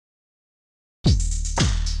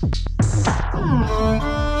So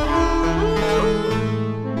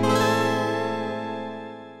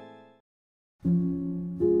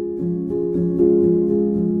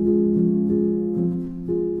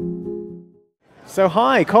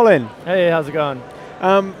hi, Colin. Hey, how's it going?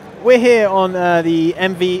 We're here on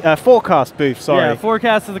the Forecast booth, sorry. Yeah,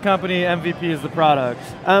 Forecast is the company, MVP is the product.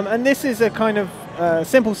 And this is a kind of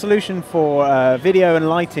simple solution for video and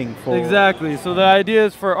lighting. Exactly, so the idea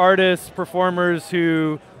is for artists, performers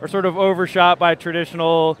who are sort of overshot by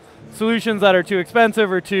traditional solutions that are too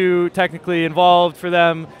expensive or too technically involved for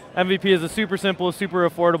them. MVP is a super simple, super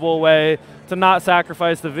affordable way to not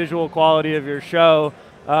sacrifice the visual quality of your show,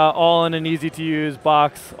 all in an easy-to-use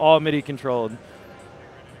box, all MIDI controlled.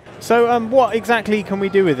 So what exactly can we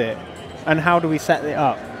do with it, and how do we set it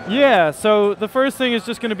up? Yeah, so the first thing is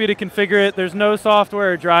just going to be to configure it. There's no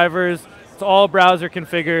software or drivers. It's all browser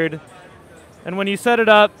configured. And when you set it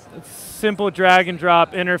up, it's simple drag and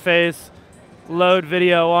drop interface, load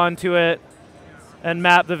video onto it, and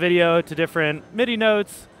map the video to different MIDI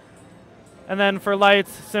notes. And then for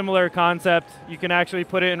lights, similar concept. You can actually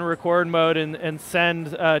put it in record mode and send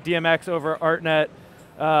DMX over ArtNet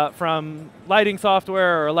from lighting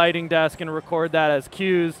software or a lighting desk and record that as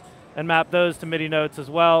cues and map those to MIDI notes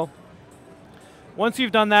as well. Once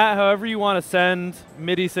you've done that, however you want to send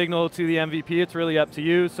MIDI signal to the MVP, it's really up to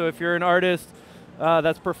you. So if you're an artist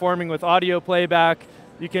that's performing with audio playback,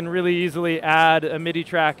 you can really easily add a MIDI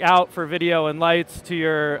track out for video and lights to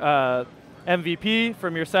your MVP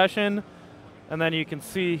from your session. And then you can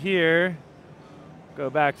see here, go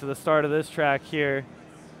back to the start of this track here,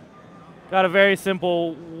 got a very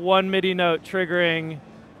simple one MIDI note triggering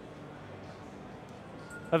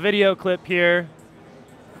a video clip here,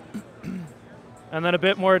 and then a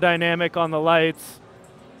bit more dynamic on the lights,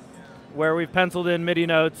 where we've penciled in MIDI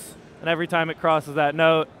notes, and every time it crosses that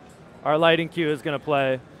note, our lighting cue is going to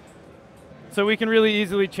play. So we can really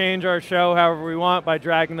easily change our show however we want by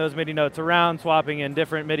dragging those MIDI notes around, swapping in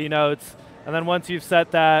different MIDI notes, and then once you've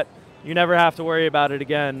set that, you never have to worry about it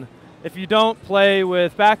again. If you don't play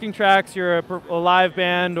with backing tracks, you're a live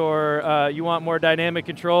band, or you want more dynamic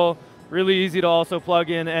control, really easy to also plug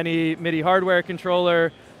in any MIDI hardware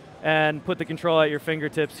controller and put the control at your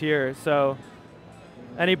fingertips here. So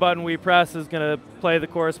any button we press is going to play the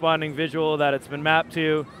corresponding visual that it's been mapped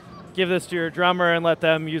to. Give this to your drummer and let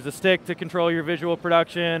them use a stick to control your visual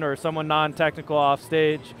production, or someone non-technical off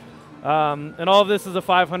stage. And all of this is a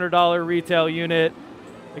 $500 retail unit.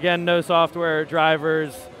 Again, no software or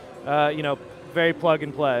drivers, very plug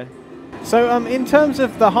and play. So in terms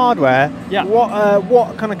of the hardware, yeah.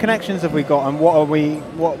 What kind of connections have we got, and what are we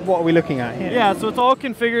looking at here? Yeah, so it's all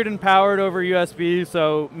configured and powered over USB,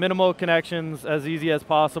 so minimal connections, as easy as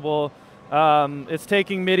possible. It's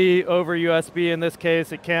taking MIDI over USB in this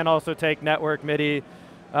case. It can also take network MIDI.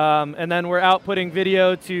 And then we're outputting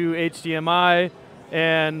video to HDMI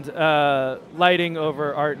and lighting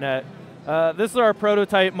over ArtNet. This is our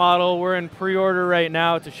prototype model. We're in pre-order right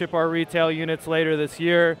now to ship our retail units later this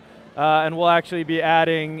year. And we'll actually be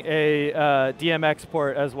adding a DMX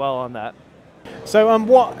port as well on that. So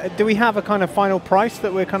what do we have a kind of final price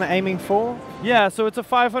that we're kind of aiming for? Yeah, so it's a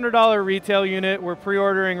 $500 retail unit. We're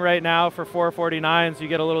pre-ordering right now for $449, so you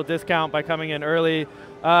get a little discount by coming in early.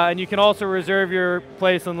 And you can also reserve your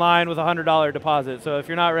place in line with a $100 deposit. So if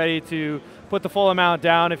you're not ready to put the full amount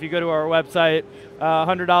down, if you go to our website,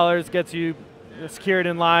 $100 gets you secured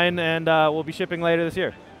in line, and we'll be shipping later this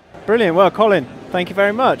year. Brilliant. Well, Colin, thank you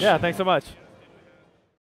very much. Yeah, thanks so much.